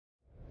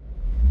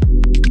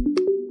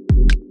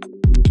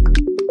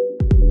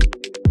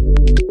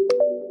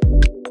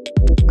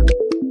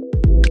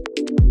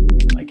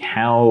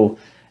how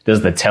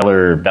does the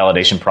Tellor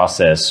validation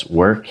process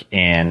work,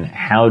 and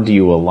how do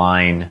you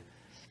align,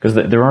 because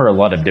there are a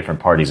lot of different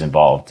parties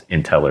involved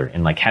in Tellor,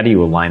 and like, how do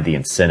you align the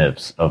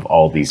incentives of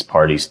all these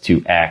parties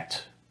to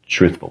act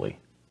truthfully?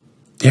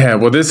 Yeah,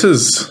 well, this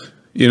is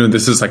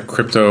like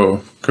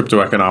crypto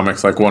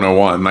economics, like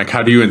 101. Like,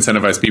 how do you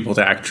incentivize people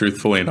to act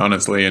truthfully and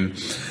honestly? And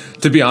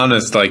to be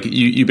honest, like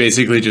you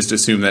basically just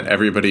assume that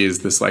everybody is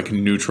this like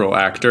neutral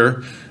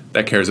actor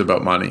that cares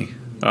about money.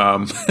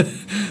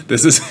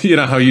 This is,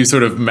 how you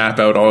sort of map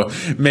out all,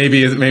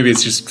 maybe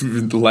it's just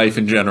life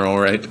in general,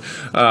 right?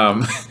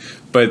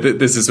 But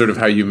this is sort of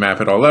how you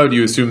map it all out.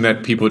 You assume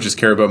that people just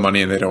care about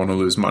money and they don't want to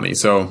lose money.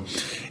 So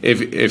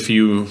if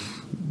you,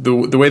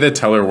 the way that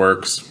Tellor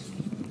works,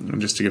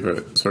 just to give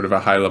a sort of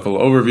a high level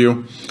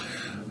overview,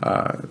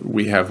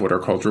 we have what are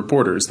called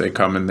reporters. They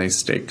come and they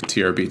stake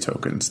TRB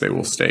tokens. They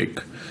will stake,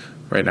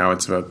 right now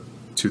it's about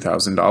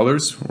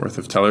 $2,000 worth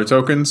of Tellor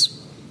tokens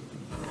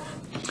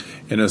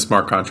in a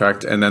smart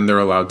contract, and then they're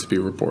allowed to be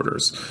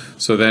reporters.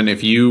 So then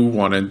if you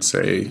wanted,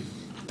 say,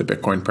 the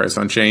Bitcoin price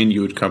on chain,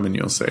 you would come and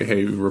you'll say,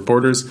 hey,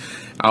 reporters,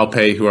 I'll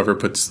pay whoever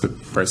puts the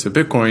price of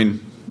Bitcoin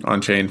on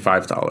chain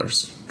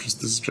 $5.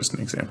 This is just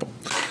an example.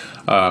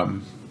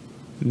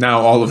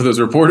 Now all of those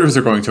reporters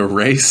are going to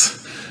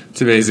race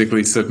to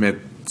basically submit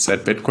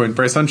set Bitcoin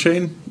price on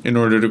chain in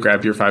order to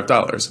grab your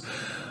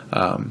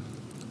 $5.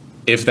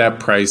 If that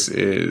price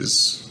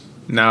is,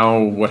 now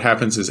what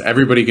happens is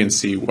everybody can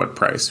see what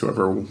price,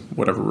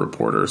 whatever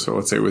reporter. So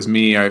let's say it was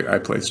me, I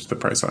placed the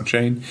price on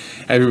chain.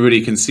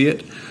 Everybody can see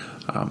it.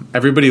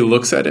 Everybody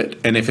looks at it,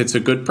 and if it's a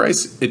good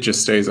price, it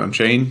just stays on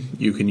chain.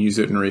 You can use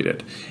it and read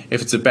it.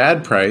 If it's a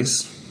bad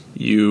price,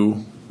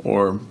 you,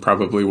 or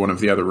probably one of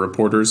the other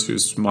reporters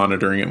who's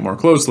monitoring it more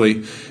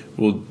closely,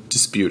 will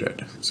dispute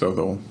it. So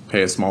they'll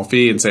pay a small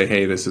fee and say,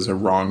 hey, this is a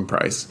wrong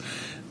price.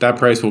 That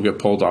price will get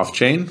pulled off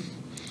chain.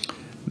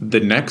 The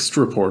next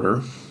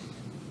reporter,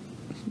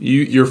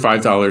 your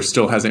 $5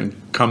 still hasn't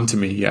come to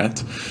me yet.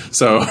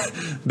 So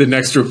the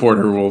next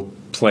reporter will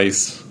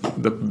place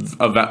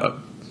a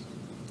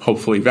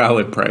hopefully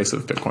valid price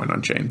of Bitcoin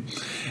on chain,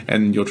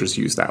 and you'll just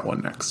use that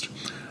one next.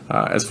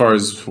 As far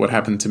as what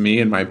happened to me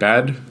and my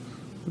bad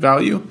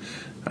value,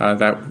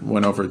 that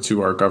went over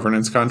to our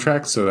governance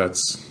contract. So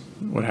that's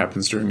what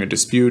happens during a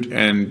dispute,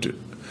 and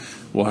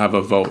we'll have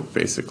a vote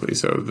basically.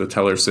 So the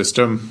Tellor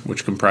system,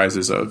 which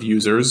comprises of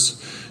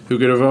users who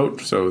get a vote,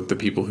 so the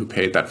people who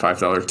paid that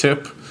 $5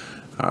 tip,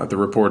 the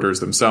reporters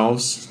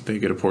themselves, they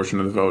get a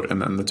portion of the vote,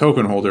 and then the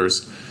token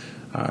holders,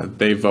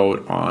 they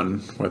vote on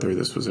whether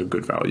this was a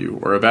good value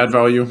or a bad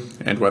value,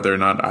 and whether or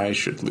not I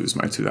should lose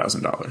my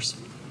 $2,000.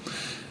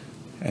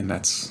 And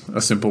that's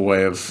a simple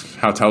way of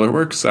how Tellor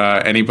works.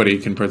 Anybody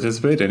can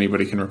participate,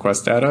 anybody can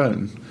request data,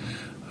 and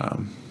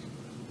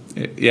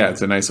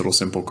it's a nice little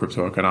simple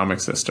crypto economic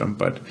system.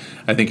 But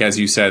I think, as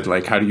you said,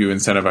 like, how do you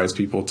incentivize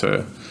people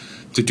to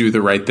do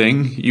the right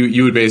thing?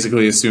 You would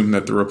basically assume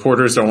that the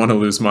reporters don't want to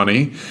lose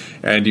money,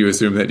 and you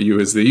assume that you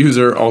as the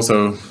user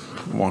also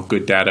want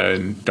good data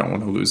and don't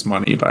want to lose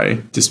money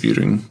by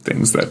disputing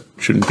things that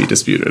shouldn't be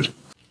disputed.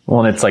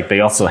 Well, and it's like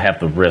they also have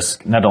the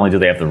risk, not only do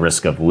they have the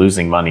risk of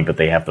losing money, but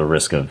they have the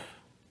risk of,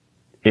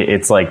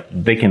 it's like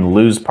they can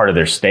lose part of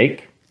their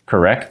stake,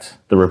 correct?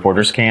 The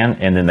reporters can,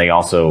 and then they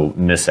also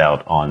miss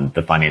out on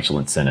the financial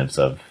incentives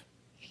of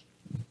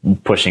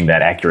pushing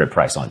that accurate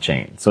price on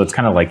chain. So it's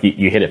kind of like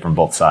you hit it from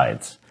both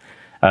sides.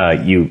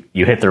 You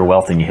hit their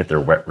wealth and you hit their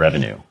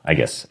revenue, I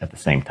guess, at the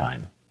same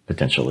time,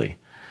 potentially.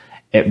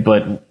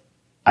 But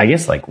I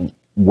guess, like,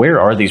 where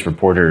are these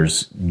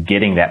reporters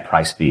getting that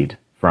price feed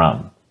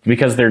from?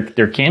 Because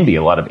there can be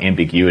a lot of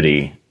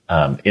ambiguity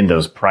in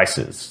those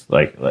prices,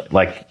 like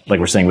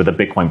we're saying with the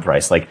Bitcoin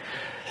price. Like,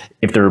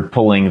 if they're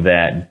pulling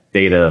that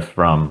data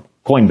from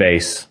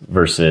Coinbase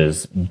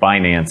versus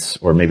Binance,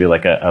 or maybe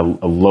like a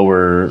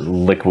lower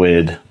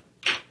liquid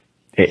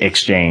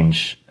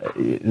exchange,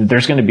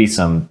 there's going to be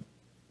some,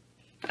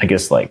 I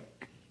guess, like,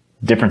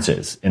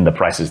 differences in the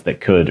prices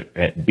that could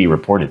be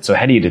reported. So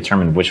how do you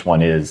determine which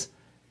one is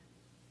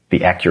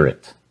the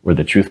accurate or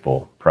the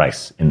truthful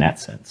price in that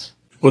sense?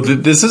 Well,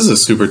 this is a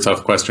super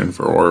tough question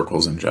for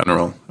oracles in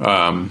general,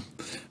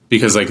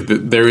 because like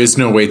there is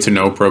no way to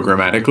know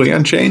programmatically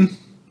on chain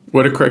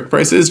what a correct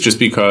price is, just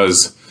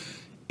because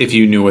if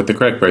you knew what the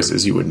correct price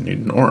is, you wouldn't need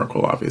an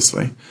oracle,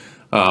 obviously.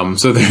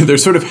 So there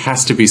sort of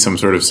has to be some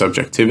sort of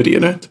subjectivity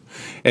in it.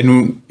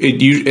 And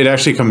it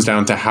actually comes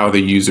down to how the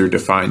user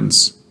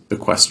defines the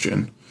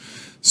question.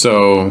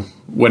 So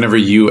whenever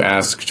you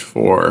asked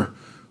for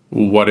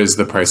what is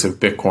the price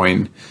of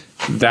Bitcoin,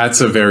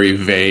 that's a very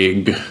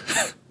vague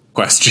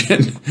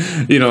question.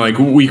 Like,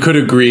 we could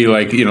agree,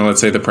 like,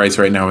 let's say the price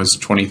right now is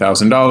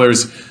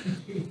 $20,000.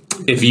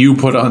 If you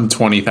put on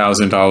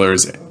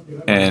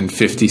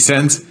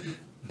 $20,000.50,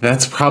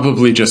 that's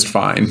probably just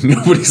fine.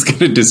 Nobody's going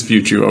to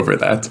dispute you over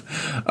that.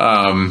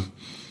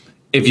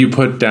 If you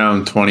put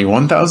down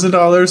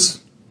 $21,000,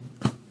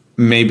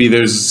 maybe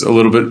there's a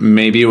little bit,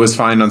 maybe it was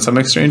fine on some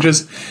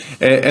exchanges.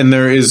 And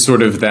there is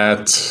sort of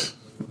that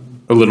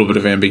a little bit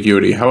of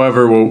ambiguity.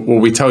 However,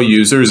 what we tell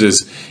users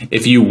is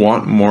if you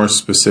want more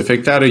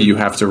specific data, you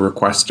have to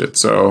request it.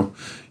 So,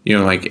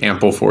 like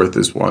Ampleforth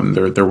is one.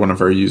 They're one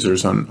of our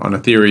users on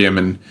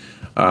Ethereum,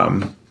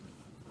 and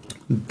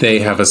they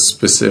have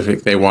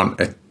they want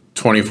a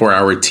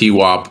 24-hour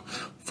TWAP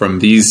from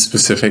these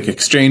specific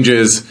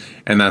exchanges,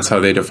 and that's how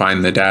they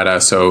define the data.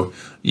 So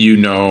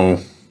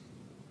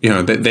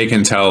that they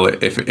can tell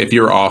if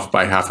you're off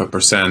by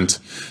 0.5%,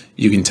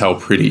 you can tell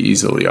pretty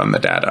easily on the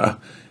data.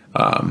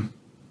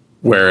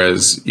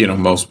 Whereas,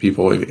 most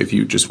people, if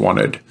you just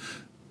wanted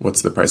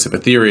what's the price of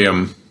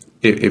Ethereum,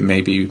 it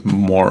may be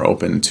more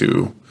open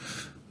to,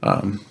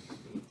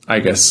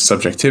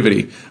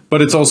 subjectivity.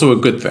 But it's also a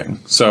good thing.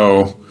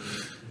 So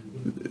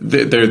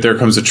there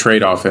comes a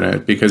trade-off in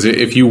it, because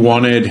if you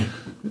wanted,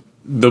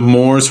 the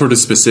more sort of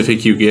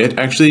specific you get,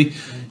 actually,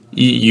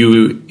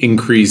 you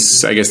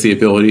increase, the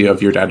ability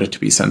of your data to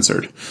be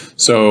censored.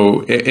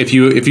 So if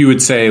you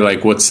would say,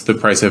 like, what's the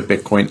price of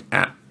Bitcoin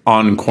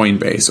on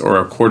Coinbase or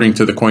according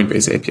to the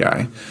Coinbase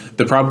API,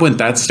 the problem with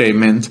that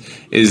statement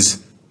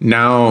is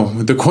now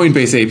the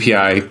Coinbase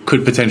API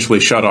could potentially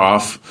shut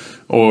off,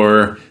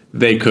 or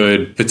they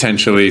could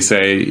potentially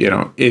say,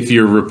 if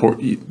your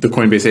the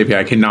Coinbase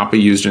API cannot be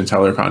used in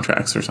Tellor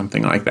contracts or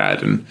something like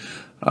that. And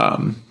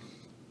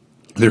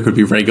there could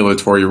be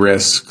regulatory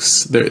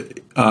risks there.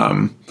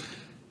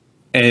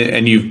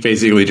 And you've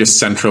basically just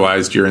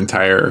centralized your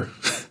entire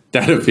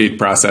data feed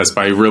process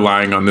by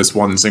relying on this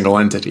one single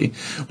entity.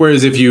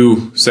 Whereas if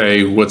you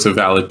say, what's a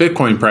valid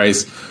Bitcoin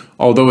price,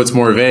 although it's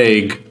more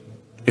vague,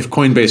 if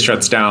Coinbase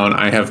shuts down,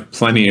 I have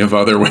plenty of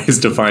other ways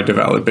to find a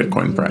valid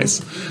Bitcoin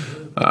price.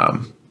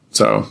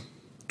 So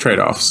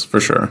trade-offs for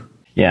sure.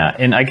 Yeah.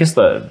 And I guess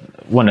the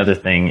one other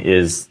thing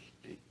is,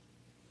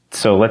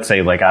 so let's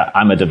say like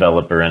I'm a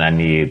developer and I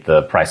need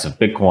the price of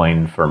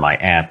Bitcoin for my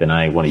app and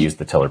I want to use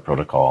the Tellor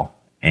protocol.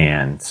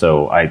 And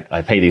so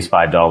I pay these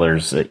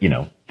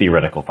 $5,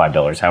 theoretical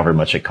 $5, however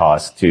much it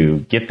costs to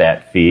get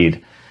that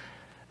feed.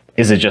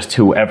 Is it just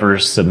whoever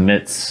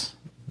submits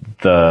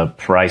the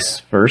price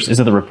first? Is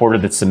it the reporter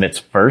that submits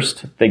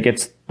first that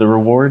gets the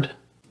reward?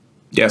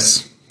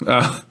 Yes.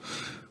 It's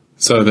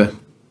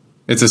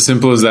as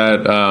simple as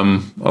that.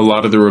 A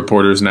lot of the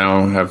reporters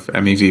now have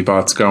MEV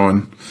bots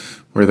going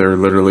where they're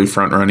literally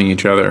front running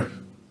each other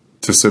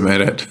to submit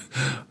it.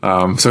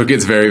 So it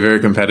gets very, very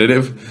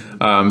competitive.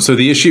 So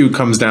the issue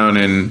comes down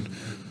in,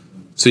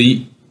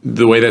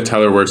 the way that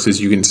Tellor works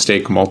is you can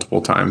stake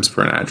multiple times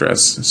for an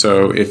address.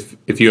 So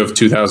if you have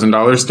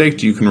 $2,000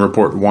 staked, you can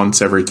report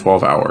once every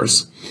 12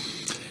 hours.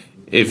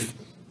 If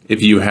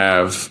you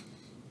have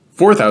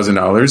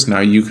 $4,000, now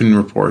you can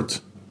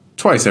report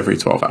twice every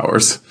 12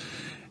 hours.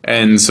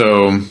 And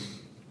so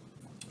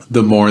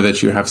the more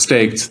that you have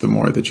staked, the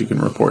more that you can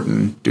report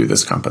and do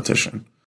this competition.